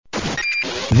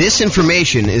This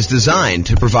information is designed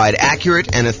to provide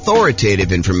accurate and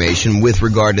authoritative information with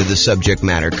regard to the subject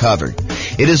matter covered.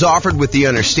 It is offered with the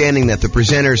understanding that the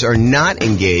presenters are not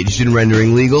engaged in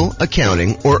rendering legal,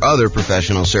 accounting, or other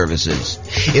professional services.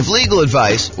 If legal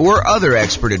advice or other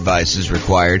expert advice is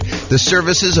required, the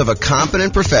services of a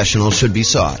competent professional should be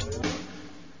sought.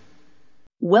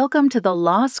 Welcome to the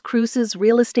Las Cruces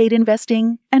Real Estate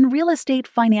Investing and Real Estate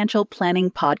Financial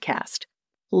Planning Podcast.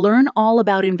 Learn all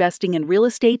about investing in real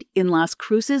estate in Las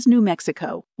Cruces, New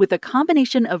Mexico, with a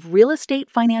combination of real estate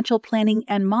financial planning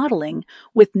and modeling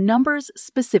with numbers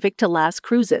specific to Las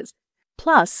Cruces,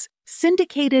 plus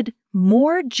syndicated,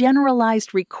 more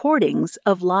generalized recordings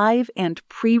of live and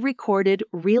pre-recorded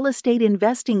real estate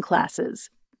investing classes,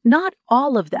 not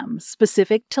all of them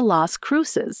specific to Las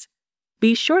Cruces.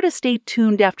 Be sure to stay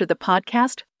tuned after the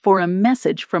podcast for a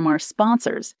message from our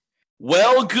sponsors.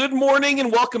 Well, good morning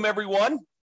and welcome, everyone.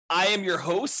 I am your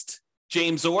host,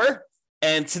 James Orr,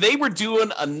 and today we're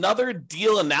doing another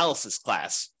deal analysis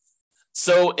class.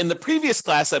 So in the previous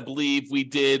class, I believe we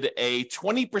did a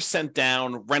 20%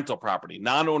 down rental property,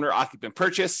 non-owner occupant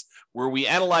purchase, where we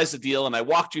analyzed the deal, and I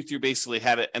walked you through basically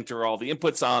how to enter all the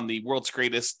inputs on the world's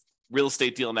greatest real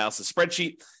estate deal analysis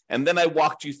spreadsheet. And then I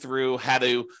walked you through how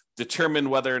to determine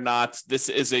whether or not this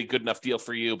is a good enough deal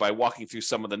for you by walking through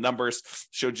some of the numbers,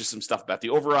 showed you some stuff about the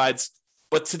overrides.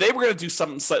 But today we're going to do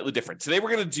something slightly different. Today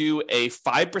we're going to do a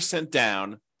 5%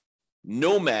 down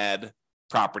Nomad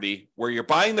property where you're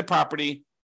buying the property,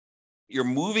 you're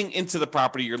moving into the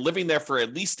property, you're living there for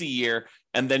at least a year,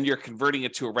 and then you're converting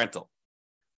it to a rental.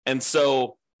 And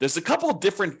so there's a couple of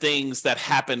different things that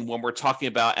happen when we're talking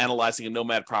about analyzing a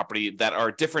Nomad property that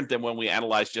are different than when we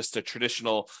analyze just a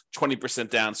traditional 20%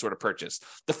 down sort of purchase.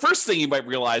 The first thing you might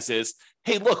realize is,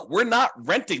 hey, look, we're not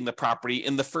renting the property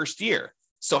in the first year.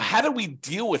 So how do we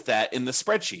deal with that in the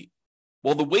spreadsheet?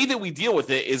 Well, the way that we deal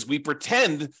with it is we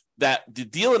pretend that the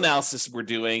deal analysis we're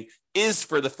doing is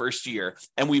for the first year,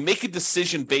 and we make a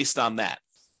decision based on that.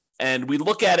 And we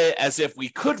look at it as if we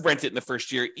could rent it in the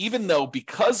first year, even though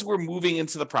because we're moving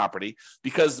into the property,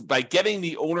 because by getting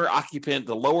the owner-occupant,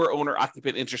 the lower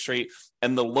owner-occupant interest rate,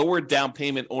 and the lower down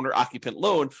payment owner-occupant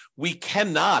loan, we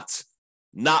cannot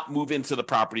not move into the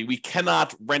property. We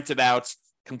cannot rent it out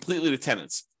completely to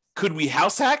tenants. Could we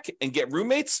house hack and get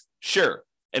roommates? Sure.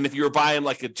 And if you were buying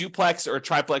like a duplex or a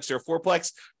triplex or a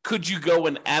fourplex, could you go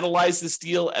and analyze this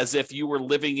deal as if you were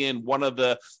living in one of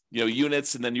the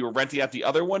units and then you were renting out the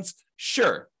other ones?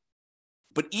 Sure.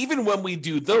 But even when we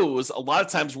do those, a lot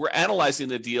of times we're analyzing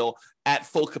the deal at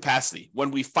full capacity. When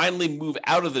we finally move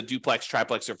out of the duplex,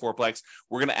 triplex, or fourplex,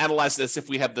 we're going to analyze this if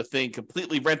we have the thing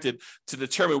completely rented to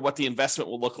determine what the investment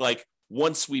will look like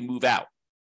once we move out.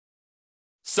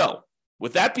 So,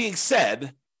 with that being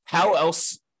said, how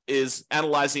else is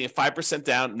analyzing a 5%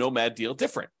 down Nomad deal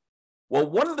different? Well,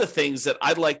 one of the things that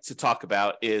I'd like to talk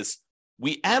about is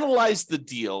we analyze the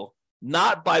deal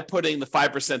not by putting the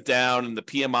 5% down and the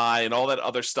PMI and all that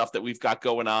other stuff that we've got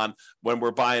going on when we're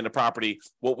buying a property.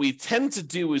 What we tend to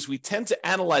do is we tend to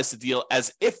analyze the deal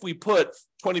as if we put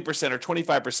 20% or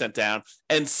 25% down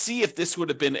and see if this would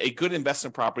have been a good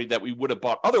investment property that we would have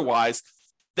bought otherwise.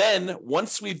 Then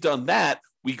once we've done that,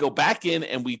 we go back in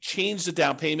and we change the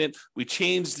down payment, we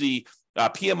change the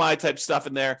PMI type stuff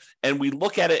in there, and we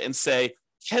look at it and say,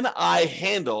 can I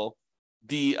handle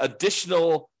the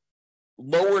additional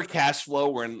lower cash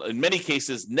flow, or in many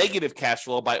cases, negative cash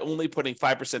flow by only putting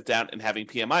 5% down and having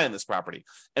PMI on this property?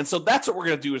 And so that's what we're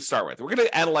going to do to start with. We're going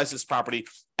to analyze this property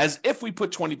as if we put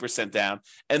 20% down,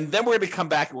 and then we're going to come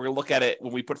back and we're going to look at it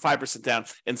when we put 5% down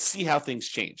and see how things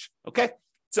change. Okay?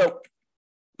 So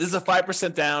this is a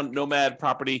 5% down Nomad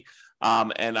property,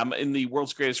 and I'm in the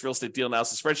world's greatest real estate deal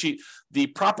analysis spreadsheet. The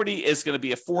property is going to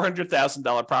be a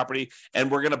 $400,000 property,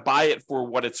 and we're going to buy it for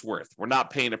what it's worth. We're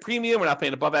not paying a premium. We're not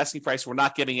paying above asking price. We're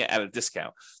not getting it at a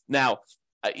discount. Now,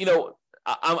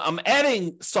 I'm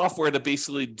adding software to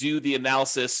basically do the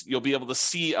analysis. You'll be able to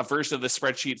see a version of the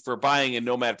spreadsheet for buying a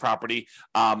Nomad property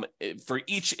for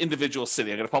each individual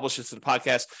city. I'm going to publish this in the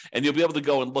podcast, and you'll be able to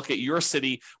go and look at your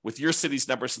city with your city's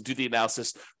numbers and do the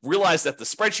analysis. Realize that the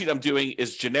spreadsheet I'm doing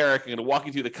is generic. I'm going to walk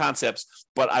you through the concepts,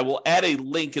 but I will add a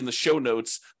link in the show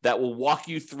notes that will walk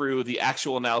you through the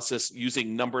actual analysis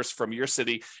using numbers from your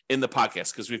city in the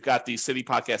podcast, because we've got these city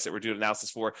podcasts that we're doing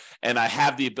analysis for, and I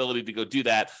have the ability to go do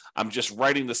that. I'm just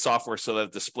writing the software so that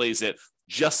it displays it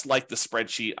just like the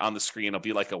spreadsheet on the screen. It'll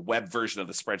be like a web version of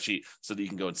the spreadsheet so that you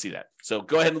can go and see that. So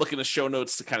go ahead and look in the show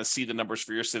notes to kind of see the numbers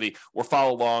for your city, or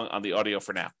follow along on the audio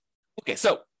for now. Okay,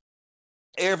 so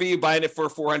ARV, buying it for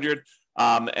 400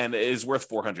 and it is worth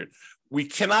 400. we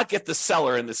cannot get the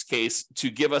seller in this case to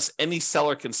give us any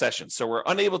seller concessions. So we're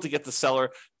unable to get the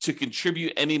seller to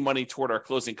contribute any money toward our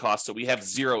closing costs. So we have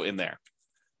zero in there.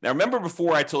 Now, remember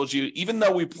before I told you, even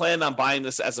though we plan on buying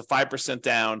this as a 5%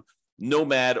 down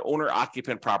Nomad owner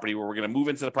occupant property where we're going to move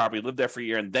into the property, live there for a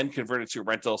year, and then convert it to a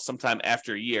rental sometime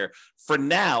after a year. For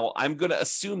now, I'm going to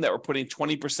assume that we're putting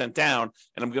 20% down,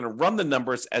 and I'm going to run the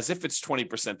numbers as if it's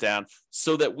 20% down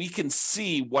so that we can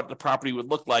see what the property would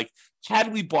look like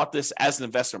had we bought this as an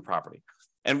investment property.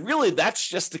 And really, that's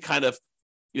just to kind of,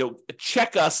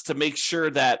 check us to make sure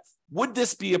that would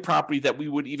this be a property that we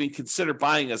would even consider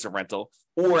buying as a rental,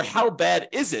 or how bad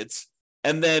is it?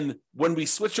 And then when we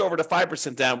switch over to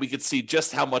 5% down, we could see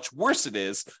just how much worse it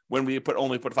is when we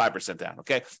only put 5% down,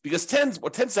 okay? Because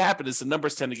what tends to happen is the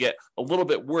numbers tend to get a little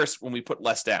bit worse when we put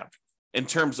less down in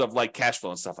terms of like cash flow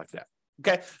and stuff like that,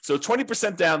 okay? So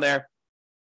 20% down there.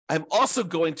 I'm also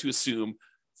going to assume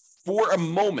for a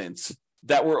moment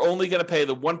that we're only going to pay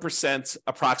the 1%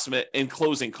 approximate in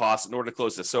closing costs in order to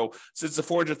close this. So since it's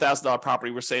a $400,000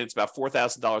 property, we're saying it's about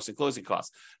 $4,000 in closing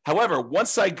costs. However,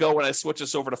 once I go and I switch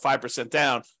this over to 5%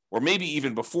 down, or maybe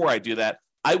even before I do that,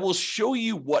 I will show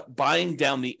you what buying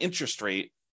down the interest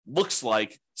rate looks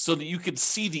like so that you can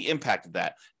see the impact of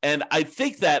that. And I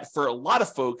think that for a lot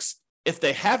of folks, if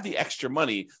they have the extra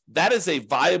money, that is a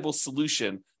viable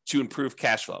solution to improve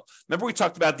cash flow. Remember, we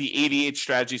talked about the 88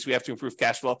 strategies we have to improve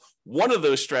cash flow. One of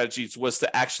those strategies was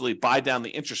to actually buy down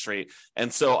the interest rate.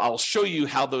 And so I'll show you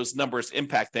how those numbers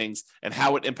impact things and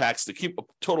how it impacts the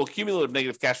total cumulative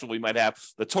negative cash flow we might have,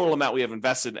 the total amount we have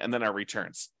invested, and then our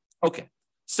returns. Okay,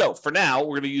 so for now,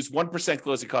 we're going to use 1%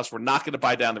 closing costs. We're not going to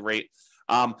buy down the rate.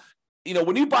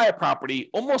 When you buy a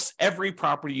property, almost every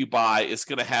property you buy is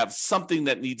going to have something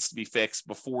that needs to be fixed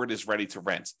before it is ready to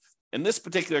rent. In this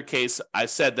particular case, I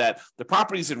said that the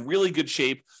property is in really good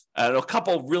shape. A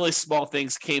couple really small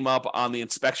things came up on the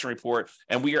inspection report,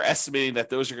 and we are estimating that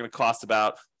those are going to cost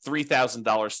about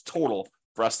 $3,000 total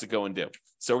for us to go and do.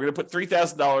 So we're going to put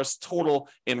 $3,000 total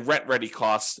in rent-ready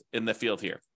costs in the field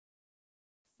here.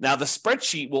 Now, the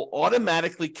spreadsheet will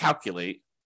automatically calculate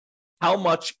how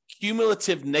much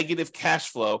cumulative negative cash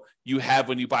flow you have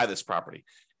when you buy this property.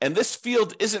 And this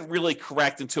field isn't really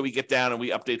correct until we get down and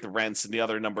we update the rents and the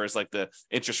other numbers like the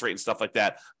interest rate and stuff like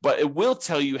that. But it will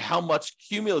tell you how much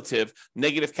cumulative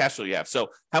negative cash flow you have. So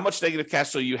how much negative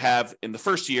cash flow you have in the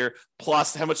first year,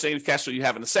 plus how much negative cash flow you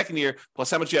have in the second year,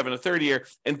 plus how much you have in the third year,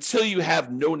 until you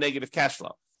have no negative cash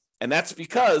flow. And that's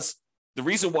because the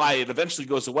reason why it eventually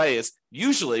goes away is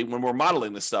usually when we're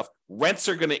modeling this stuff, rents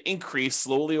are going to increase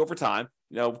slowly over time,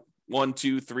 1,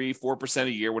 2, 3, 4% a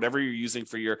year, whatever you're using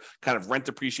for your kind of rent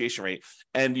depreciation rate.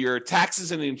 And your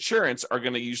taxes and insurance are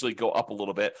going to usually go up a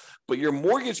little bit, but your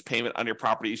mortgage payment on your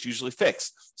property is usually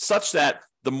fixed, such that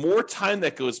the more time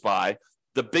that goes by,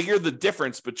 the bigger the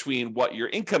difference between what your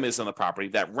income is on the property,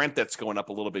 that rent that's going up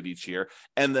a little bit each year,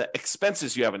 and the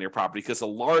expenses you have on your property, because a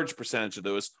large percentage of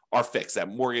those are fixed. That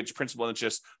mortgage, principal,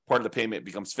 interest, part of the payment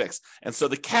becomes fixed. And so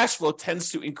the cash flow tends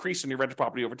to increase in your rental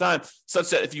property over time,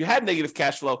 such that if you had negative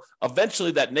cash flow,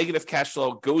 eventually that negative cash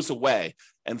flow goes away.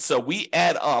 And so we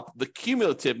add up the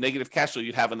cumulative negative cash flow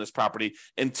you'd have on this property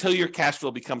until your cash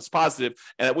flow becomes positive,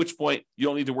 and at which point you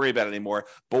don't need to worry about it anymore.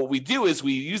 But what we do is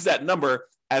we use that number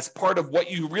as part of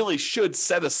what you really should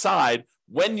set aside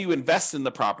when you invest in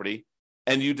the property,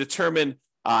 and you determine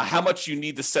how much you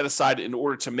need to set aside in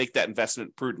order to make that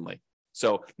investment prudently.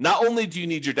 So not only do you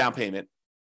need your down payment,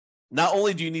 not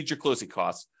only do you need your closing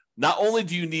costs, not only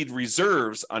do you need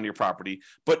reserves on your property,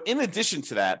 but in addition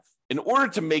to that, in order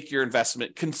to make your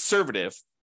investment conservative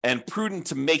and prudent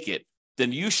to make it,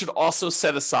 then you should also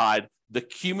set aside the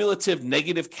cumulative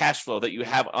negative cash flow that you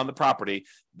have on the property.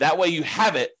 That way you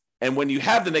have it. And when you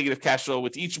have the negative cash flow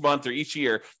with each month or each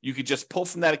year, you could just pull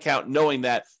from that account knowing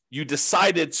that you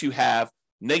decided to have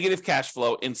negative cash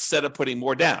flow instead of putting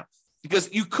more down.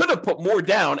 Because you could have put more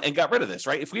down and got rid of this,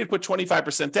 right? If we had put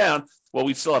 25% down, well,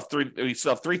 we still have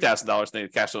 $3,000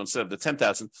 negative cash flow instead of the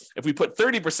 $10,000. If we put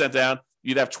 30% down,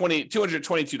 you'd have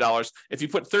 $222. If you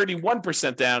put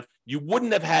 31% down, you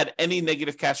wouldn't have had any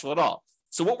negative cash flow at all.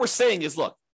 So what we're saying is,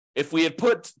 look, if we had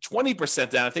put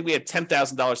 20% down, I think we had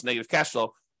 $10,000 negative cash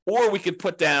flow, or we could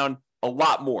put down a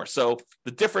lot more. So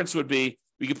the difference would be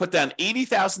we could put down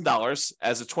 $80,000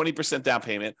 as a 20% down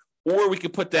payment, or we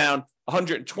could put down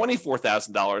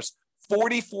 $124,000,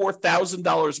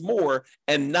 $44,000 more,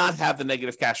 and not have the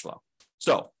negative cash flow.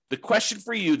 So the question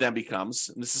for you then becomes,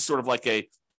 and this is sort of like a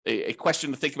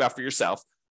question to think about for yourself,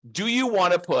 do you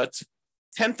want to put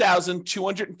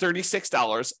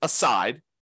 $10,236 aside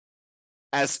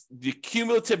as the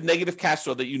cumulative negative cash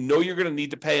flow that you know you're going to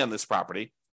need to pay on this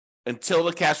property? until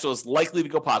the cash flow is likely to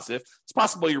go positive. It's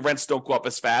possible your rents don't go up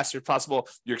as fast. It's possible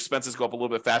your expenses go up a little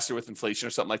bit faster with inflation or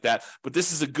something like that. But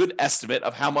this is a good estimate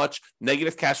of how much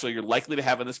negative cash flow you're likely to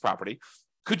have in this property.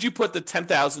 Could you put the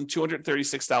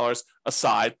 $10,236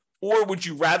 aside, or would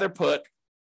you rather put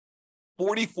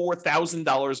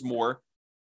 $44,000 more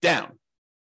down?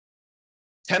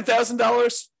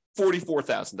 $10,000,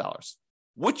 $44,000.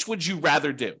 Which would you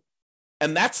rather do?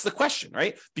 And that's the question,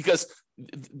 right? Because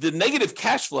the negative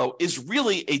cash flow is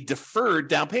really a deferred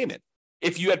down payment.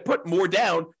 If you had put more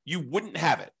down, you wouldn't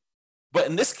have it. But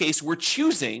in this case, we're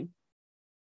choosing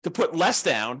to put less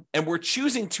down, and we're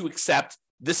choosing to accept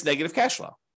this negative cash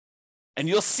flow. And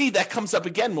you'll see that comes up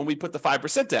again when we put the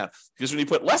 5% down, because when you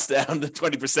put less down than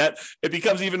 20%, it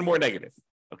becomes even more negative.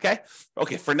 Okay.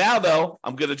 For now, though,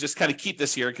 I'm going to just kind of keep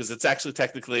this here because it's actually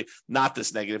technically not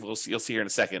this negative. You'll see here in a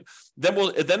second.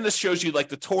 Then this shows you like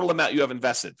the total amount you have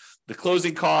invested, the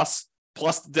closing costs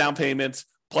plus the down payment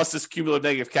plus this cumulative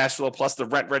negative cash flow plus the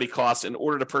rent ready costs in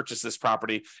order to purchase this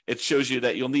property. It shows you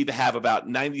that you'll need to have about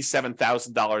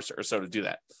 $97,000 or so to do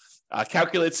that.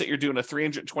 Calculates that you're doing a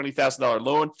 $320,000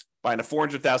 loan, buying a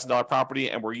 $400,000 property,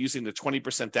 and we're using the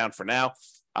 20% down for now.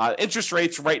 Interest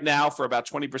rates right now for about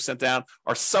 20% down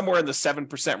are somewhere in the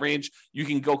 7% range. You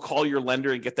can go call your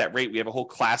lender and get that rate. We have a whole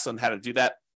class on how to do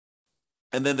that.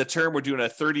 And then the term, we're doing a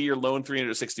 30-year loan,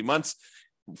 360 months.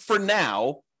 For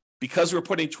now, because we're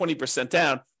putting 20%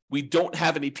 down, we don't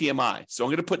have any PMI. So I'm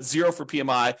going to put 0 for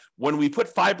PMI. When we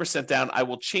put 5% down, I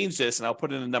will change this and I'll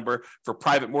put in a number for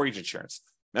private mortgage insurance.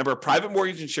 Remember, private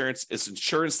mortgage insurance is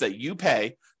insurance that you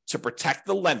pay to protect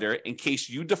the lender in case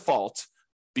you default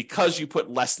because you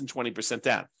put less than 20%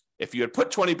 down. If you had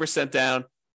put 20% down,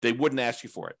 they wouldn't ask you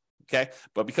for it, okay?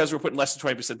 But because we're putting less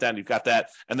than 20% down, you've got that.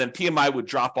 And then PMI would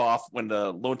drop off when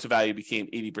the loan to value became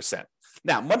 80%.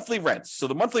 Now, monthly rents. So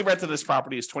the monthly rent of this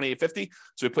property is $2,850.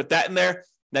 So we put that in there.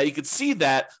 Now you can see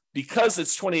that because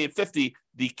it's $2,850,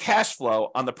 the cash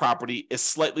flow on the property is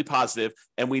slightly positive,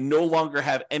 and we no longer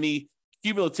have any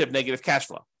cumulative negative cash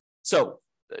flow. So,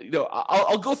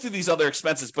 I'll go through these other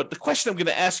expenses, but the question I'm going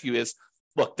to ask you is,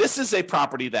 look, this is a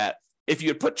property that if you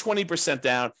had put 20%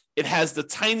 down, it has the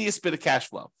tiniest bit of cash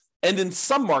flow. And in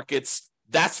some markets,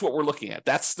 that's what we're looking at.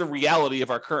 That's the reality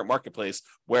of our current marketplace,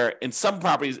 where in some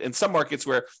properties, in some markets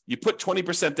where you put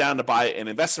 20% down to buy an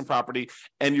investment property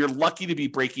and you're lucky to be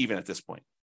break even at this point,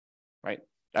 right?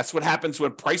 That's what happens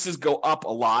when prices go up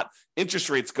a lot, interest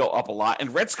rates go up a lot,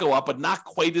 and rents go up, but not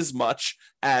quite as much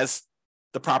as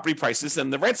the property prices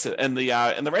and the rents and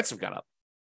the rents have gone up.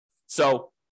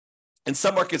 So in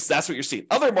some markets, that's what you're seeing.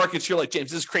 Other markets, you're like,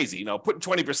 James, this is crazy. Putting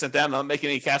 20% down, not making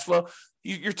any cash flow.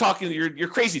 You're talking, you're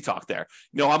crazy talk there.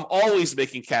 I'm always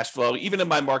making cash flow, even in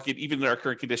my market, even in our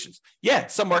current conditions. Yeah,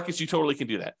 some markets you totally can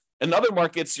do that. In other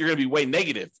markets, you're going to be way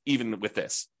negative, even with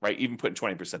this, right? Even putting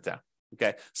 20% down.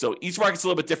 Okay, so each market's a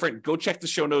little bit different. Go check the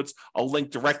show notes. I'll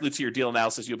link directly to your deal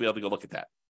analysis. You'll be able to go look at that.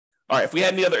 All right, if we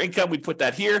had any other income, we'd put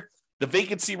that here. The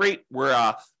vacancy rate,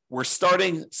 we're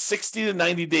starting 60 to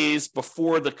 90 days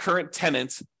before the current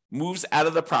tenant moves out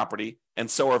of the property. And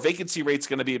so our vacancy rate is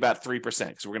going to be about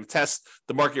 3%. So we're going to test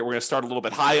the market. We're going to start a little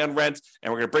bit high on rent,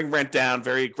 and we're going to bring rent down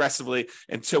very aggressively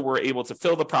until we're able to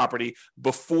fill the property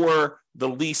before the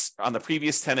lease on the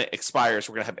previous tenant expires.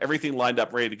 We're going to have everything lined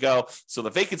up, ready to go. So the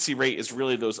vacancy rate is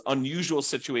really those unusual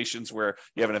situations where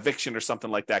you have an eviction or something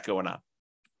like that going on.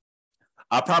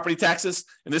 Property taxes,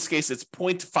 in this case, it's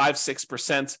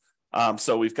 0.56%.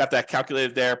 So we've got that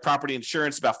calculated there. Property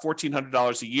insurance, about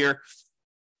 $1,400 a year.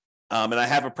 And I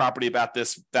have a property about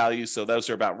this value, so those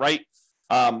are about right.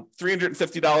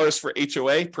 $350 for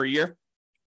HOA per year.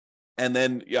 And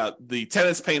then the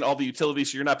tenant's paying all the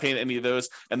utilities, so you're not paying any of those.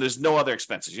 And there's no other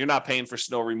expenses. You're not paying for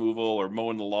snow removal or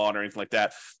mowing the lawn or anything like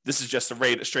that. This is just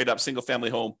a straight up single family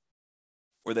home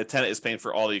where the tenant is paying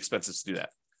for all the expenses to do that.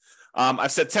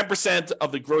 I've said 10%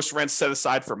 of the gross rent set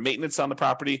aside for maintenance on the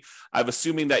property. I'm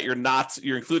assuming that you're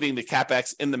including the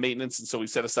CapEx in the maintenance. And so we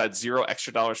set aside $0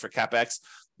 extra for CapEx.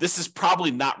 This is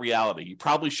probably not reality. You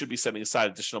probably should be setting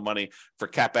aside additional money for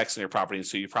CapEx in your property. And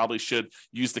so you probably should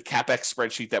use the CapEx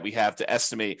spreadsheet that we have to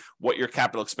estimate what your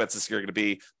capital expenses are going to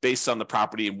be based on the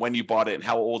property and when you bought it and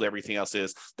how old everything else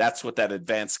is. That's what that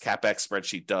advanced CapEx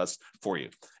spreadsheet does for you.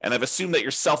 And I've assumed that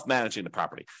you're self-managing the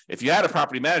property. If you had a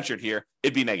property manager here,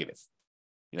 it'd be negative,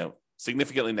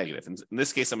 significantly negative. In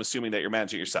this case, I'm assuming that you're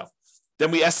managing it yourself. Then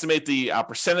we estimate the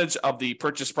percentage of the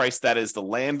purchase price that is the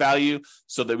land value,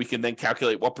 so that we can then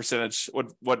calculate what percentage,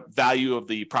 what value of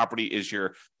the property is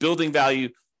your building value.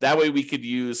 That way we could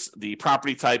use the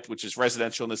property type, which is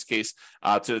residential in this case,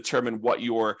 to determine what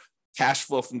your cash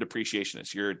flow from depreciation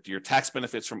is, your tax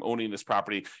benefits from owning this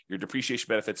property, your depreciation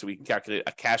benefits, so we can calculate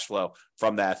a cash flow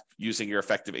from that using your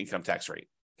effective income tax rate.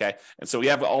 Okay. And so we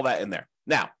have all that in there.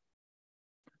 Now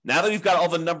that we've got all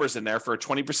the numbers in there for a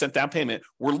 20% down payment,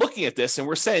 we're looking at this and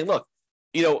we're saying, look,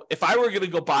 if I were going to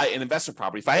go buy an investment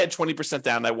property, if I had 20%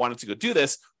 down and I wanted to go do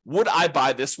this, would I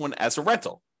buy this one as a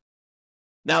rental?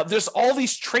 Now, there's all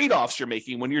these trade-offs you're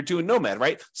making when you're doing Nomad,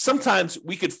 right? Sometimes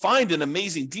we could find an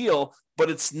amazing deal,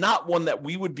 but it's not one that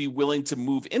we would be willing to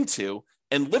move into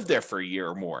and live there for a year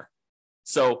or more.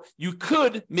 So you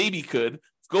maybe could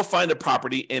go find a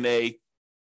property in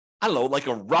like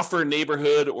a rougher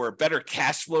neighborhood or a better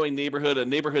cash flowing neighborhood, a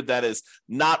neighborhood that is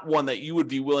not one that you would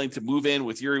be willing to move in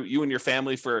with you and your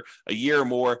family for a year or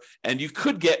more, and you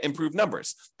could get improved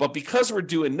numbers. But because we're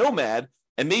doing Nomad,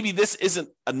 and maybe this isn't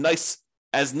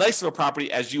as nice of a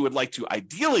property as you would like to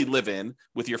ideally live in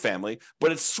with your family,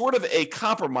 but it's sort of a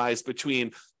compromise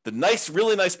between the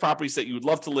really nice properties that you would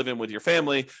love to live in with your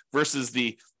family versus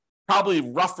the probably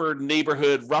rougher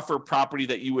neighborhood, rougher property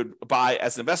that you would buy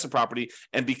as an investment property.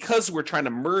 And because we're trying to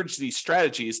merge these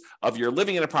strategies of you're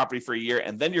living in a property for a year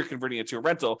and then you're converting it to a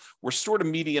rental, we're sort of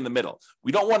meeting in the middle.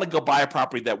 We don't want to go buy a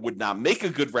property that would not make a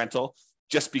good rental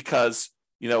just because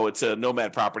it's a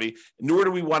Nomad property, nor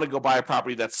do we want to go buy a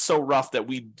property that's so rough that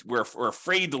we're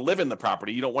afraid to live in the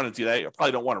property. You don't want to do that. You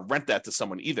probably don't want to rent that to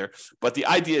someone either. But the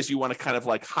idea is you want to kind of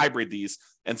like hybrid these.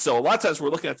 And so a lot of times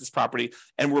we're looking at this property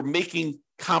and we're making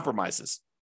compromises.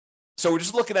 So we're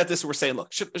just looking at this and we're saying,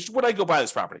 look, would I go buy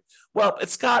this property? Well,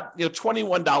 it's got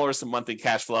 $21 a month in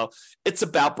cash flow. It's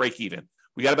about break even.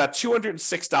 We got about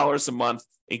 $206 a month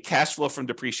in cash flow from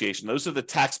depreciation. Those are the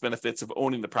tax benefits of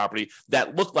owning the property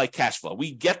that look like cash flow.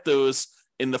 We get those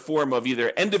in the form of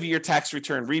either end of year tax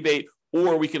return rebate,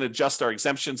 or we can adjust our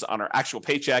exemptions on our actual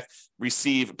paycheck,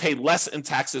 pay less in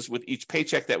taxes with each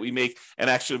paycheck that we make, and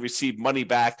actually receive money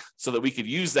back so that we could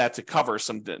use that to cover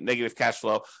some negative cash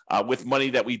flow with money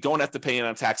that we don't have to pay in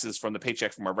on taxes from the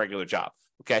paycheck from our regular job.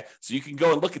 Okay, so you can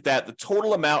go and look at that. The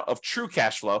total amount of true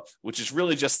cash flow, which is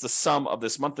really just the sum of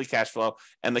this monthly cash flow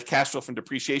and the cash flow from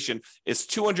depreciation, is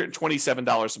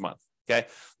 $227 a month. Okay,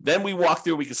 then we walk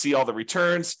through, we can see all the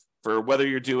returns for whether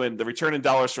you're doing the return in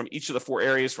dollars from each of the four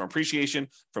areas, from appreciation,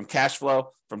 from cash flow,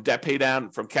 from debt pay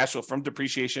down, from cash flow from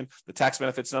depreciation, the tax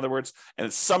benefits, in other words, and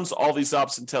it sums all these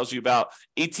up and tells you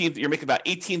you're making about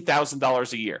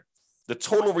 $18,000 a year. The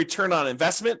total return on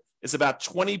investment is about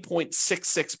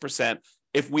 20.66%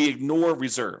 if we ignore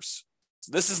reserves.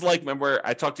 So this is like, remember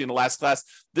I talked to you in the last class,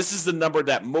 this is the number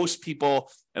that most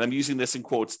people, and I'm using this in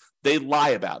quotes, they lie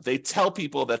about. They tell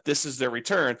people that this is their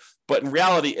return, but in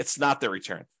reality, it's not their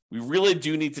return. We really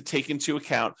do need to take into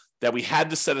account that we had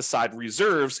to set aside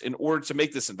reserves in order to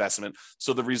make this investment.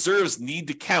 So the reserves need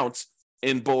to count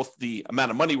in both the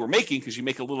amount of money we're making, because you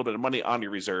make a little bit of money on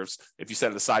your reserves if you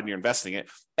set it aside and you're investing it,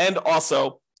 and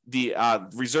also the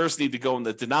reserves need to go in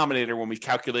the denominator when we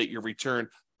calculate your return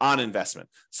on investment.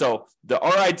 So the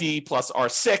RID plus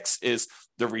R6 is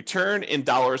the return in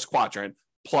dollars quadrant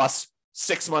plus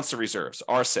 6 months of reserves,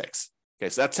 R6. Okay,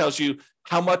 so that tells you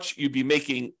how much you'd be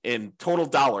making in total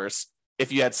dollars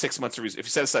if you had 6 months of if you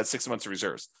set aside 6 months of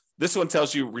reserves. This one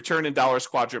tells you return in dollars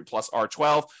quadrant plus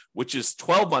R12, which is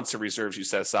 12 months of reserves you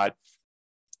set aside.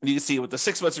 And you can see with the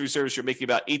 6 months of reserves, you're making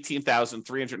about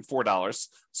 $18,304.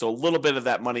 So a little bit of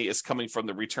that money is coming from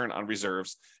the return on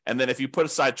reserves. And then if you put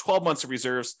aside 12 months of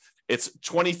reserves, it's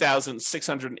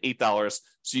 $20,608.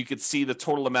 So you could see the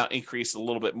total amount increase a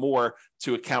little bit more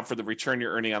to account for the return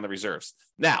you're earning on the reserves.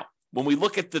 Now, when we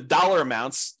look at the dollar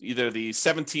amounts, either the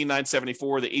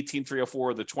 $17,974, the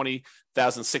 $18,304, the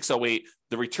 $20,608,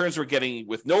 the returns we're getting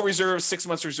with no reserves, 6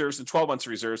 months reserves, and 12 months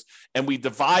reserves, and we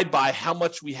divide by how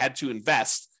much we had to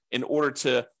invest in order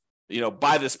to,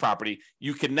 buy this property,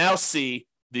 you can now see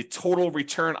the total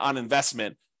return on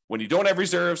investment when you don't have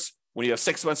reserves, when you have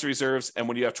 6 months reserves, and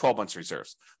when you have 12 months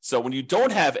reserves. So when you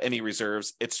don't have any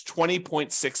reserves, it's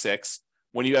 20.66.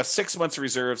 When you have 6 months of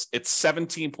reserves, it's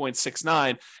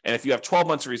 17.69. And if you have 12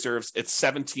 months of reserves, it's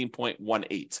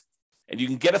 17.18. And you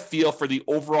can get a feel for the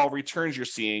overall returns you're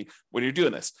seeing when you're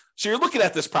doing this. So you're looking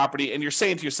at this property and you're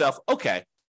saying to yourself, okay,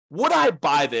 would I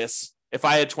buy this if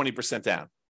I had 20% down?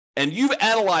 And you've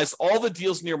analyzed all the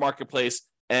deals in your marketplace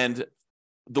and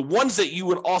the ones that you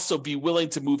would also be willing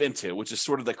to move into, which is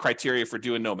sort of the criteria for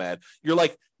doing Nomad. You're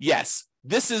like, yes,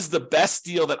 this is the best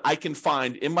deal that I can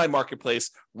find in my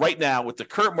marketplace right now with the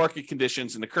current market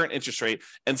conditions and the current interest rate.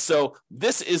 And so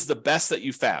this is the best that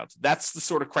you found. That's the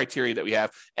sort of criteria that we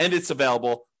have, and it's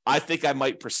available. I think I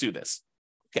might pursue this.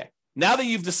 Okay. Now that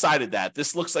you've decided that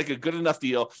this looks like a good enough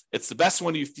deal, it's the best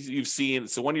one you've seen,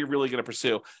 it's the one you're really going to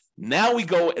pursue. Now we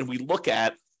go and we look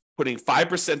at putting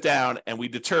 5% down, and we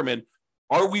determine,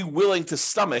 are we willing to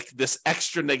stomach this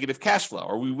extra negative cash flow?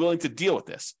 Are we willing to deal with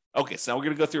this? Okay, so now we're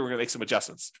going to go through, we're going to make some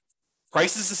adjustments.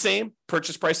 Price is the same,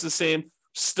 purchase price is the same,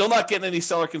 still not getting any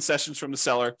seller concessions from the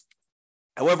seller.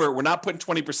 However, we're not putting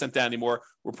 20% down anymore,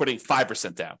 we're putting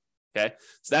 5% down, okay?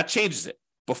 So that changes it.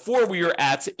 Before we were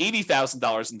at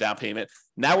 $80,000 in down payment,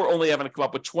 now we're only having to come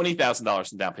up with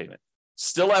 $20,000 in down payment.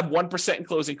 Still have 1% in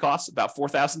closing costs, about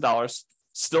 $4,000.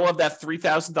 Still have that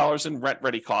 $3,000 in rent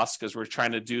ready costs because we're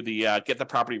trying to do the get the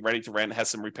property ready to rent, has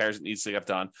some repairs that needs to get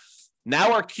done.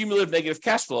 Now our cumulative negative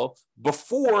cash flow,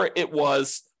 before it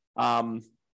was I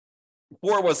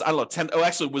don't know, 10,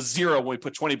 actually it was zero when we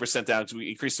put 20% down because we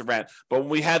increased the rent. But when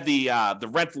we had the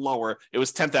rent lower, it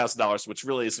was $10,000, which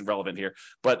really isn't relevant here.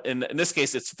 But in this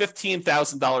case, it's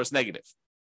 $15,000 negative,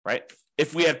 right?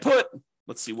 If we had put,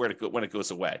 let's see when it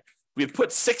goes away. We had put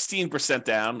 16%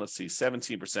 down, let's see,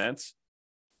 17%,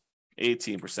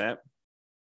 18%,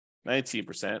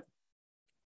 19%.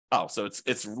 Oh, so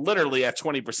it's literally at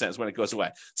 20% is when it goes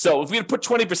away. So if we had put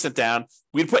 20% down,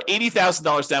 we'd put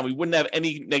 $80,000 down, we wouldn't have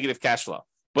any negative cash flow.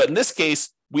 But in this case,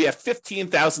 we have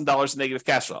 $15,000 negative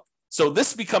cash flow. So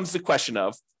this becomes the question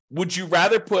of, would you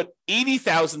rather put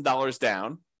 $80,000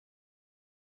 down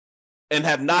and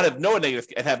have no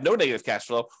negative cash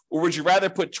flow, or would you rather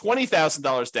put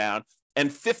 $20,000 down and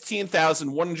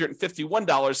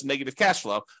 $15,151 in negative cash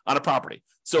flow on a property?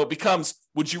 So it becomes,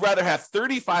 would you rather have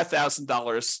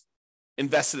 $35,000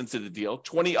 invested into the deal,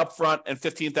 20 upfront and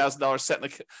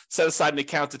 $15,000 set aside in an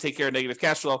account to take care of negative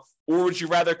cash flow, or would you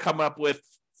rather come up with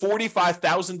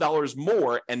 $45,000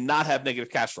 more and not have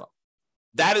negative cash flow?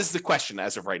 That is the question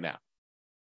as of right now.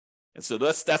 And so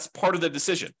that's part of the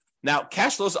decision. Now,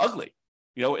 cash flow is ugly.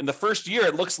 In the first year,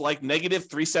 it looks like negative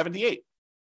 $378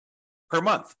 per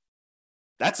month.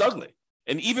 That's ugly.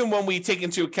 And even when we take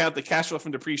into account the cash flow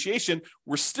from depreciation,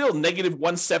 we're still negative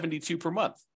 $172 per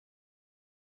month.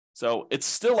 So it's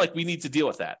still like we need to deal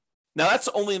with that. Now, that's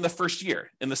only in the first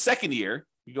year. In the second year,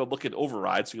 you go look at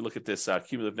overrides. So you look at this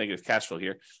cumulative negative cash flow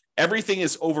here. Everything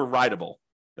is overridable.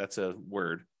 That's a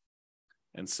word.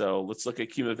 And so let's look at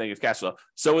cumulative negative cash flow.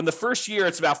 So in the first year,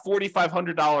 it's about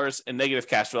 $4,500 in negative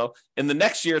cash flow. In the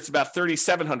next year, it's about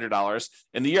 $3,700.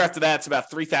 In the year after that, it's about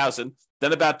 $3,000.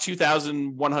 Then about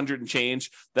 $2,100 and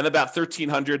change. Then about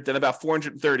 $1,300. Then about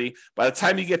 $430. By the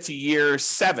time you get to year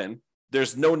 7,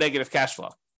 there's no negative cash flow.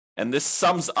 And this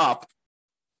sums up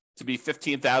to be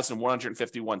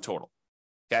 $15,151 total.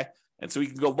 Okay. And so we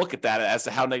can go look at that as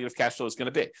to how negative cash flow is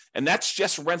going to be. And that's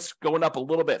just rents going up a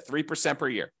little bit, 3% per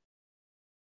year.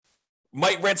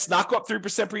 Might rents not go up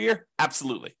 3% per year?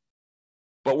 Absolutely.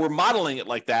 But we're modeling it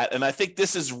like that. And I think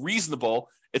this is reasonable.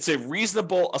 It's a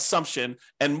reasonable assumption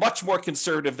and much more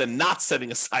conservative than not setting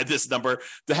aside this number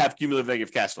to have cumulative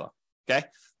negative cash flow. Okay.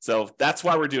 So that's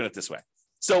why we're doing it this way.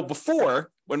 So before,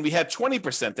 when we had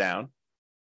 20% down,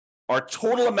 our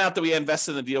total amount that we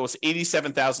invested in the deal was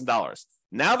 $87,000.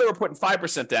 Now that we're putting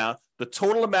 5% down, the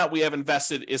total amount we have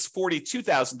invested is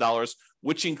 $42,000,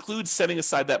 which includes setting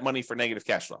aside that money for negative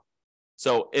cash flow.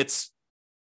 So it's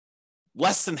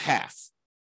less than half,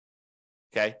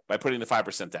 okay, by putting the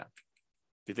 5% down,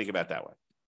 if you think about it that way.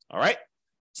 All right.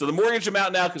 So the mortgage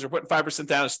amount now, because we're putting 5%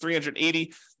 down, is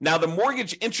 $380. Now the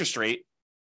mortgage interest rate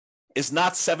is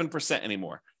not 7%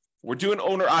 anymore. We're doing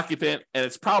owner occupant, and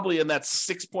it's probably in that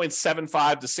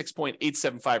 6.75 to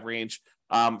 6.875 range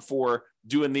for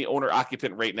doing the owner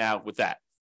occupant rate now with that.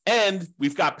 And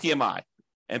we've got PMI.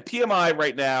 And PMI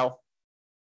right now,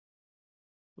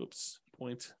 0.38.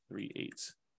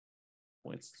 0.038.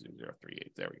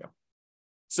 There we go.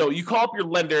 So you call up your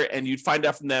lender and you'd find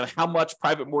out from them how much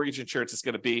private mortgage insurance is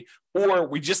going to be. Or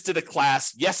we just did a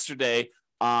class yesterday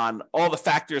on all the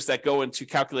factors that go into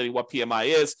calculating what PMI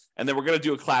is. And then we're going to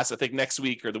do a class, I think, next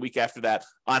week or the week after that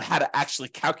on how to actually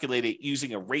calculate it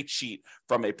using a rate sheet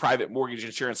from a private mortgage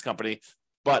insurance company.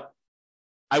 But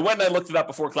I went and I looked it up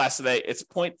before class today. It's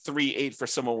 0.38 for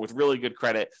someone with really good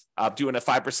credit, doing a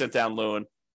 5% down loan,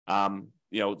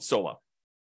 solo.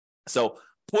 So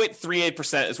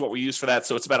 0.38% is what we use for that.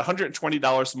 So it's about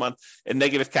 $120 a month in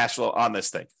negative cash flow on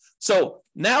this thing. So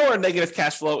now our negative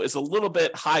cash flow is a little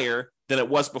bit higher than it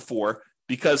was before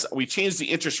because we changed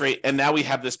the interest rate and now we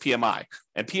have this PMI.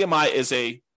 And PMI is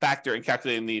a factor in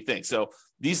calculating the thing. So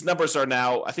these numbers are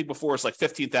now, I think before it's like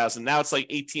 $15,000. Now it's like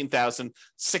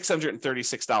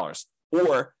 $18,636.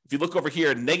 Or if you look over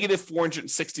here, negative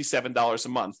 $467 a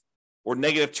month or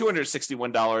negative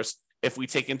 $261 if we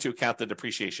take into account the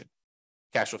depreciation,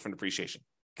 cash flow from depreciation.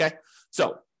 Okay.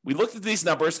 So we looked at these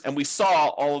numbers and we saw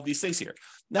all of these things here.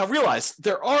 Now realize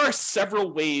there are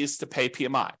several ways to pay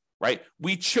PMI, right?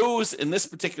 We chose in this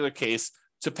particular case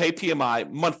to pay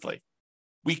PMI monthly.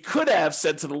 We could have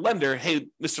said to the lender, hey,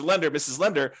 Mr. Lender, Mrs.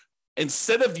 Lender,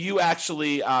 instead of you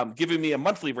actually giving me a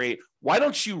monthly rate, why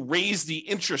don't you raise the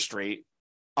interest rate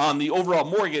on the overall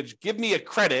mortgage? Give me a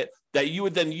credit that you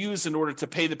would then use in order to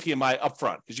pay the PMI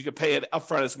upfront, because you could pay it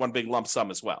upfront as one big lump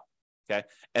sum as well. Okay.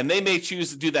 And they may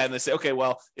choose to do that. And they say, okay,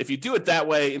 well, if you do it that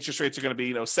way, interest rates are going to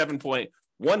be,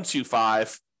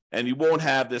 7.125, and you won't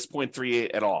have this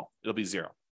 0.38 at all. It'll be zero.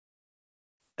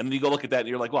 And then you go look at that and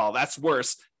you're like, well, that's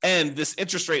worse. And this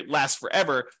interest rate lasts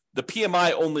forever. The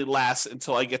PMI only lasts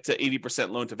until I get to 80%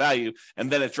 loan to value, and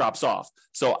then it drops off.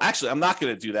 So actually, I'm not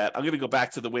going to do that. I'm going to go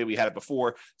back to the way we had it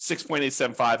before,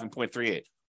 6.875 and 0.38.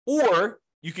 Or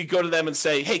you could go to them and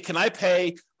say, hey, can I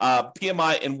pay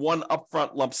PMI in one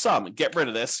upfront lump sum? Get rid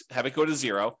of this, have it go to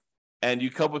zero, and you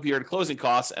come up here in closing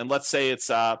costs, and let's say it's,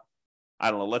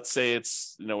 let's say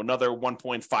it's another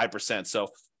 1.5%. So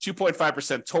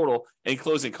 2.5% total in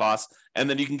closing costs, and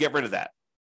then you can get rid of that.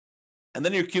 And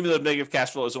then your cumulative negative cash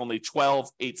flow is only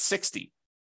 12,860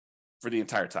 for the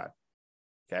entire time.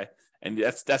 Okay. And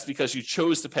that's because you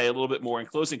chose to pay a little bit more in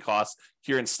closing costs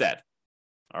here instead.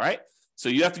 All right. So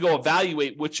you have to go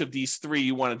evaluate which of these three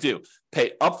you want to do.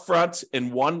 Pay upfront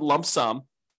in one lump sum,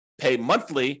 pay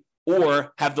monthly,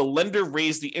 or have the lender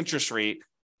raise the interest rate,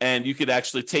 and you could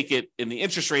actually take it in the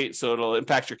interest rate, so it'll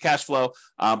impact your cash flow,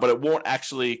 but it won't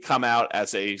actually come out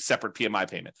as a separate PMI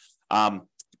payment.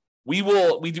 We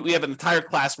have an entire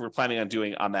class we're planning on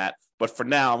doing on that, but for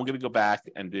now, I'm going to go back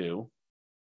and do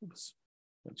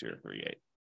 0.038.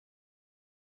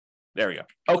 There we go.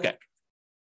 Okay.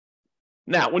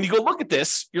 Now, when you go look at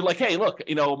this, you're like, hey, look,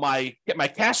 my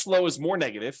cash flow is more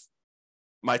negative.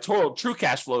 My total true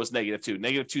cash flow is negative too,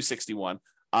 negative 261.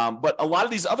 But a lot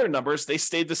of these other numbers, they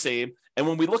stayed the same. And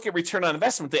when we look at return on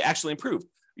investment, they actually improved.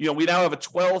 We now have a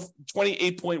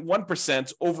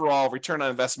 28.1% overall return on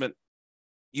investment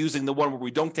using the one where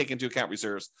we don't take into account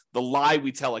reserves, the lie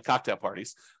we tell at cocktail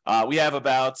parties. We have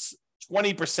about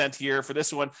 20% here for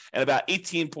this one and about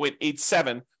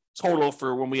 18.87 total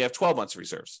for when we have 12 months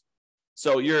reserves.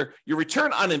 So your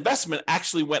return on investment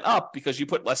actually went up because you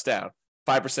put less down,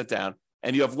 5% down,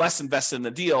 and you have less invested in the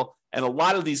deal. And a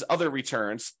lot of these other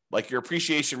returns, like your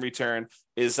appreciation return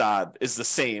is the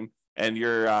same, and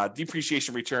your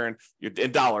depreciation return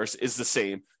in dollars is the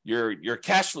same. Your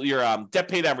cash flow, your debt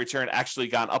pay down return actually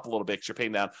gone up a little bit because you're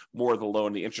paying down more of the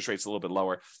loan. The interest rate's a little bit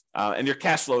lower, and your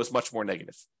cash flow is much more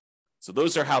negative. So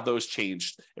those are how those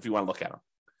changed if you want to look at them.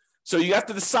 So you have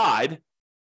to decide,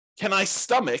 can I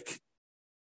stomach,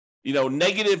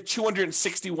 negative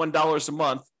 $261 a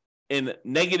month in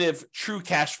negative true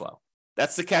cash flow?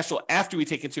 That's the cash flow after we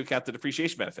take into account the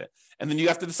depreciation benefit. And then you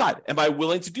have to decide, am I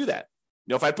willing to do that?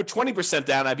 If I put 20%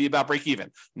 down, I'd be about break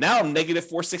even. Now I'm negative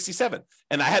 467.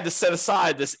 And I had to set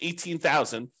aside this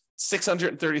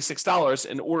 $18,636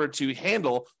 in order to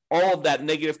handle all of that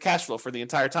negative cash flow for the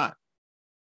entire time.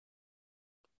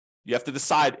 You have to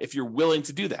decide if you're willing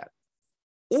to do that.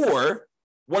 Or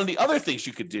one of the other things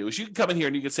you could do is you can come in here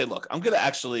and you can say, look, I'm going to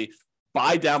actually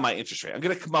buy down my interest rate. I'm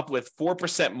going to come up with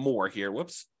 4% more here.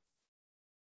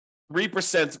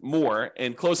 3% more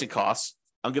in closing costs.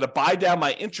 I'm going to buy down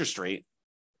my interest rate.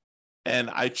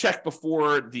 And I checked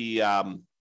before the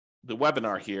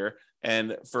webinar here,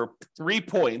 and for 3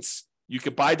 points, you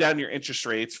could buy down your interest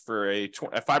rates for a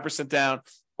 5% down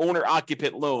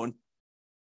owner-occupant loan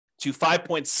to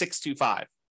 5.625.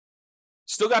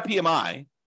 Still got PMI,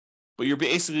 but you're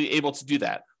basically able to do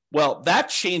that. Well, that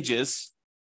changes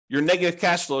your negative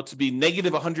cash flow to be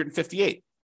negative 158.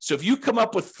 So if you come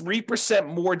up with 3%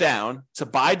 more down to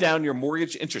buy down your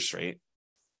mortgage interest rate,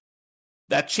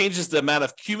 that changes the amount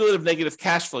of cumulative negative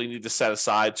cash flow you need to set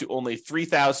aside to only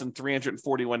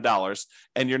 $3,341.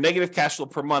 And your negative cash flow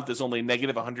per month is only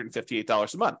negative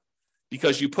 $158 a month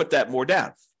because you put that more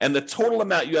down. And the total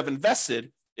amount you have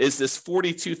invested is this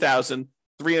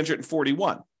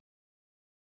 $42,341.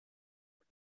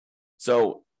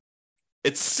 So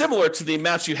it's similar to the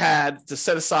amounts you had to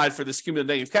set aside for this cumulative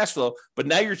negative cash flow, but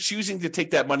now you're choosing to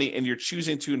take that money and you're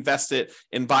choosing to invest it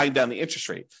in buying down the interest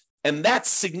rate. And that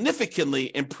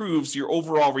significantly improves your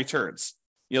overall returns.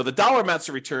 The dollar amounts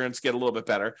of returns get a little bit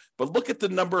better, but look at the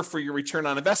number for your return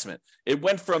on investment. It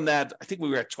went from that, I think we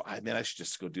were at, I should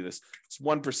just go do this. It's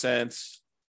 1%,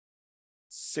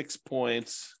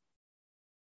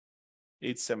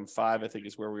 6.875, I think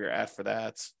is where we were at for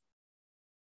that.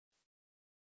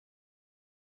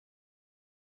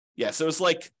 Yeah, so it's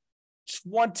like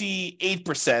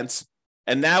 28%.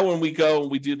 And now when we go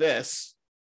and we do this,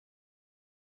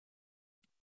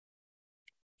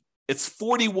 it's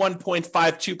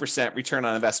 41.52% return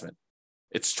on investment.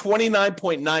 It's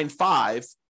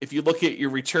 29.95 if you look at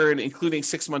your return, including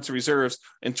 6 months of reserves,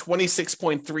 and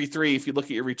 26.33 if you look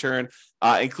at your return,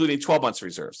 including 12 months of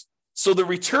reserves. So the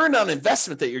return on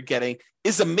investment that you're getting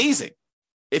is amazing.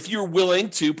 If you're willing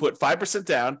to put 5%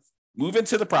 down, move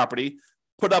into the property,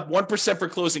 put up 1% for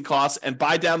closing costs, and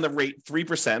buy down the rate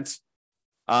 3%,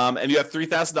 and you have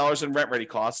 $3,000 in rent-ready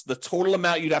costs, the total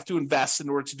amount you'd have to invest in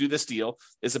order to do this deal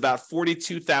is about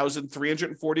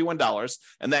 $42,341,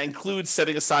 and that includes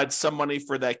setting aside some money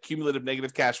for that cumulative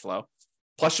negative cash flow,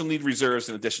 plus you'll need reserves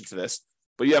in addition to this.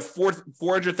 But you have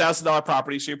 $400,000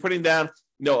 property, so you're putting down,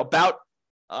 about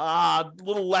a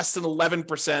little less than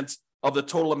 11% of the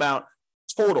total amount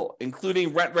total,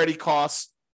 including rent-ready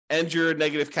costs and your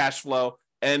negative cash flow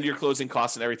and your closing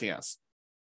costs and everything else.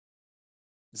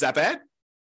 Is that bad?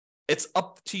 It's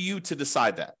up to you to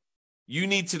decide that. You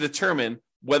need to determine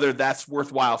whether that's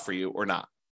worthwhile for you or not.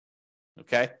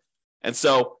 Okay? And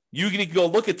so you need to go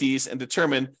look at these and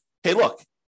determine, hey, look,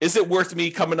 is it worth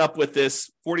me coming up with this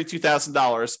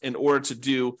 $42,000 in order to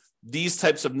do these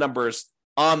types of numbers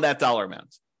on that dollar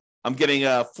amount? I'm getting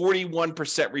a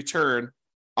 41% return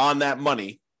on that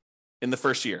money in the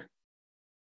first year.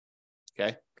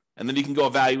 Okay? And then you can go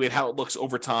evaluate how it looks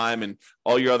over time and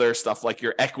all your other stuff like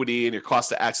your equity and your cost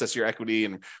to access your equity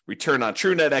and return on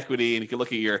true net equity. And you can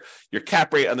look at your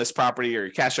cap rate on this property or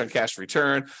your cash on cash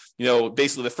return.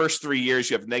 Basically the first 3 years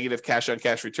you have negative cash on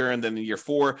cash return. Then in year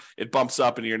 4, it bumps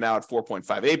up and you're now at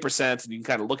 4.58%. And you can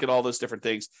kind of look at all those different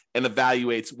things and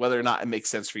evaluate whether or not it makes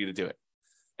sense for you to do it.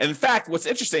 And in fact, what's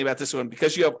interesting about this one,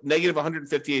 because you have negative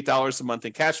 $158 a month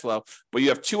in cash flow, but you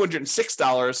have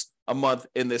 $206 a month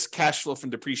in this cash flow from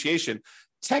depreciation,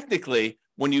 technically,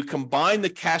 when you combine the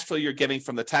cash flow you're getting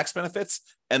from the tax benefits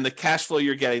and the cash flow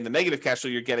you're getting, the negative cash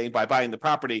flow you're getting by buying the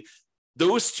property,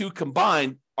 those two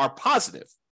combined are positive.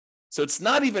 So it's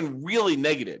not even really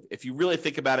negative if you really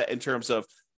think about it in terms of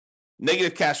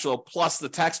negative cash flow plus the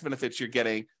tax benefits you're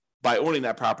getting by owning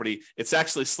that property. It's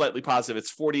actually slightly positive.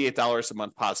 It's $48 a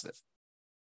month positive,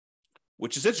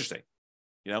 which is interesting.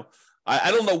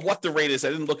 I don't know what the rate is. I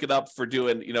didn't look it up for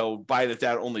doing, buying it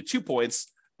down only 2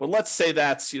 points, but let's say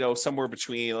that's, somewhere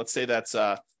between, let's say that's,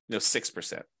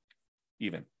 6%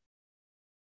 even.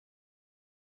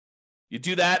 You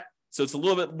do that. So it's a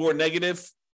little bit more negative.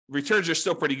 Returns are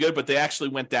still pretty good, but they actually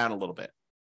went down a little bit.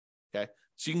 Okay.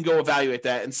 So you can go evaluate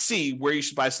that and see where you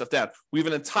should buy stuff down. We have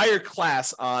an entire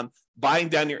class on buying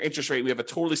down your interest rate. We have a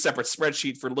totally separate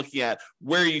spreadsheet for looking at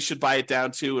where you should buy it down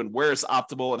to and where it's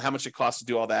optimal and how much it costs to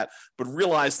do all that. But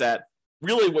realize that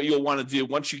really what you'll want to do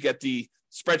once you get the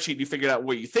spreadsheet, you figure out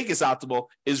what you think is optimal,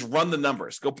 is run the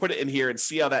numbers. Go put it in here and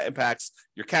see how that impacts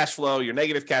your cash flow, your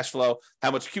negative cash flow,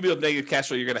 how much cumulative negative cash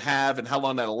flow you're going to have and how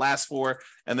long that'll last for,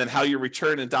 and then how your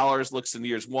return in dollars looks in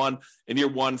year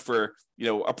one for,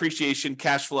 appreciation,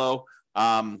 cash flow,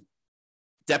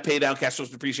 debt pay down, cash flows,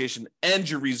 depreciation, and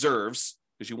your reserves,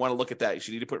 because you want to look at that. You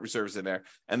should need to put reserves in there.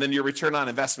 And then your return on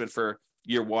investment for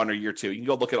year 1 or year 2. You can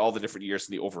go look at all the different years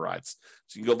in the overrides.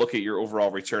 So you can go look at your overall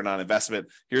return on investment.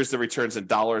 Here's the returns in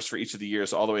dollars for each of the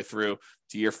years all the way through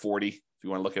to year 40, if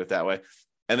you want to look at it that way.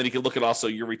 And then you can look at also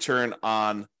your return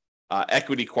on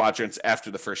equity quadrants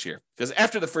after the first year. Because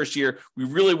after the first year, we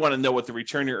really want to know what the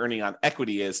return you're earning on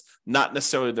equity is, not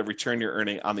necessarily the return you're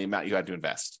earning on the amount you had to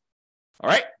invest. All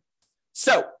right?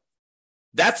 So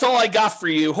that's all I got for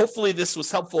you. Hopefully this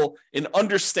was helpful in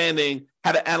understanding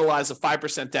how to analyze a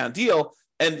 5% down deal.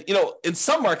 And, in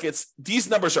some markets, these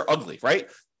numbers are ugly, right?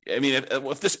 I mean,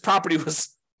 if this property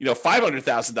was,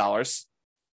 $500,000,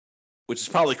 which is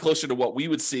probably closer to what we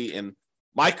would see in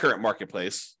my current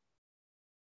marketplace,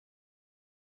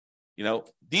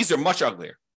 these are much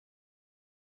uglier.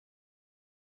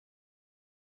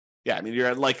 Yeah, I mean, you're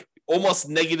at like almost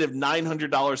negative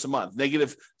 $900 a month,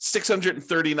 negative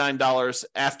 $639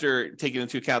 after taking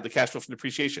into account the cash flow from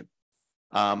depreciation.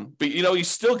 But you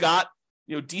still got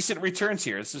decent returns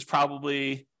here. This is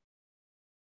probably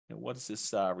what is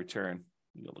this return?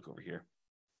 You go look over here.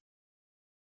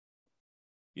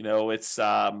 It's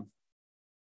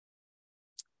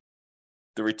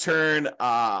the return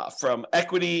from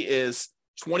equity is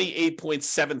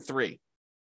 28.73.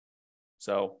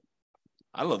 So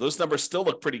I don't know. Those numbers still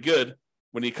look pretty good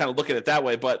when you kind of look at it that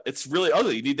way, but it's really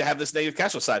ugly. You need to have this negative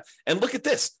cash flow side. And look at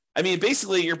this. I mean,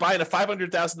 basically, you're buying a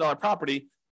 $500,000 property.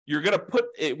 You're going to put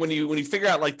it when you figure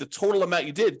out like the total amount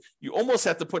you did. You almost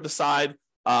have to put aside,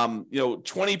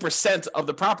 20% of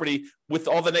the property with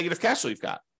all the negative cash flow you've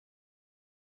got.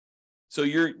 So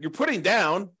you're putting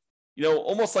down,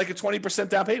 almost like a 20%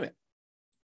 down payment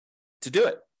to do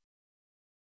it.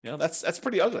 That's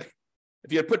pretty ugly.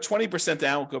 If you had put 20%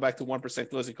 down, go back to 1%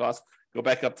 closing costs, go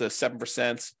back up to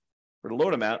 7% for the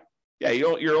loan amount, Yeah,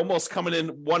 you're almost coming in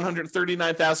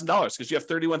 $139,000 because you have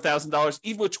 $31,000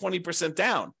 even with 20%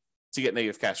 down to get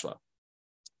negative cash flow.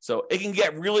 So it can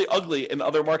get really ugly in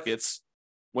other markets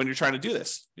when you're trying to do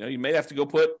this. You may have to go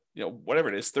put, whatever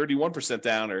it is, 31%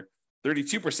 down or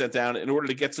 32% down in order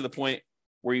to get to the point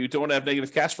where you don't have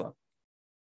negative cash flow.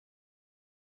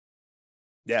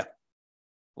 Yeah,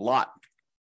 a lot.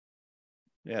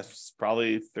 Yeah, it's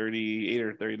probably 38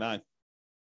 or 39.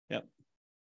 Yep.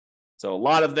 So a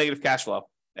lot of negative cash flow,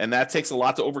 and that takes a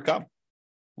lot to overcome.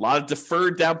 A lot of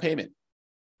deferred down payment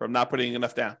from not putting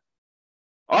enough down.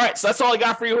 All right, so that's all I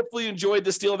got for you. Hopefully you enjoyed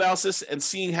this deal analysis and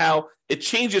seeing how it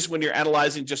changes when you're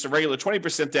analyzing just a regular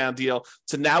 20% down deal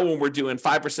to now when we're doing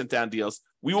 5% down deals.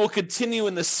 We will continue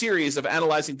in this series of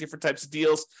analyzing different types of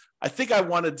deals. I think I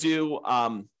want to do, I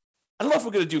don't know if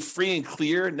we're going to do free and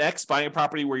clear next, buying a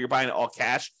property where you're buying it all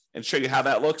cash and show you how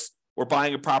that looks, or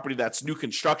buying a property that's new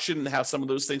construction and how some of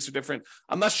those things are different.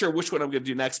 I'm not sure which one I'm going to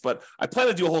do next, but I plan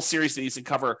to do a whole series of these and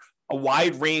cover a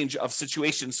wide range of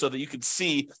situations so that you can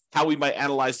see how we might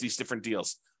analyze these different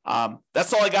deals.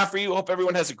 That's all I got for you. Hope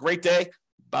everyone has a great day.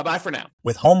 Bye-bye for now.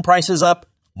 With home prices up,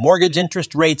 mortgage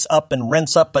interest rates up, and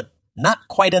rents up, but not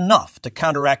quite enough to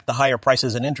counteract the higher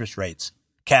prices and interest rates,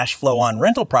 cash flow on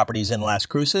rental properties in Las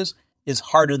Cruces is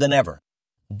harder than ever.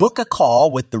 Book a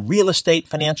call with the Real Estate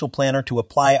Financial Planner to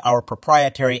apply our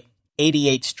proprietary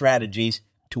 88 strategies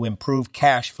to improve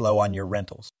cash flow on your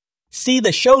rentals. See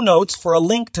the show notes for a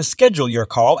link to schedule your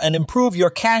call and improve your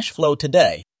cash flow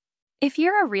today. If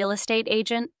you're a real estate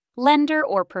agent, lender,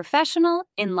 or professional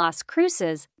in Las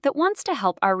Cruces that wants to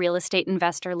help our real estate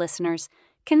investor listeners,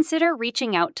 consider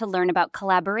reaching out to learn about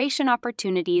collaboration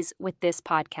opportunities with this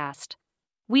podcast.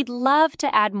 We'd love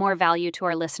to add more value to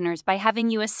our listeners by having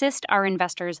you assist our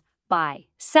investors buy,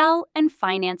 sell, and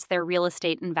finance their real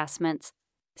estate investments.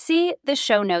 See the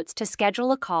show notes to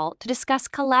schedule a call to discuss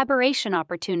collaboration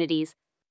opportunities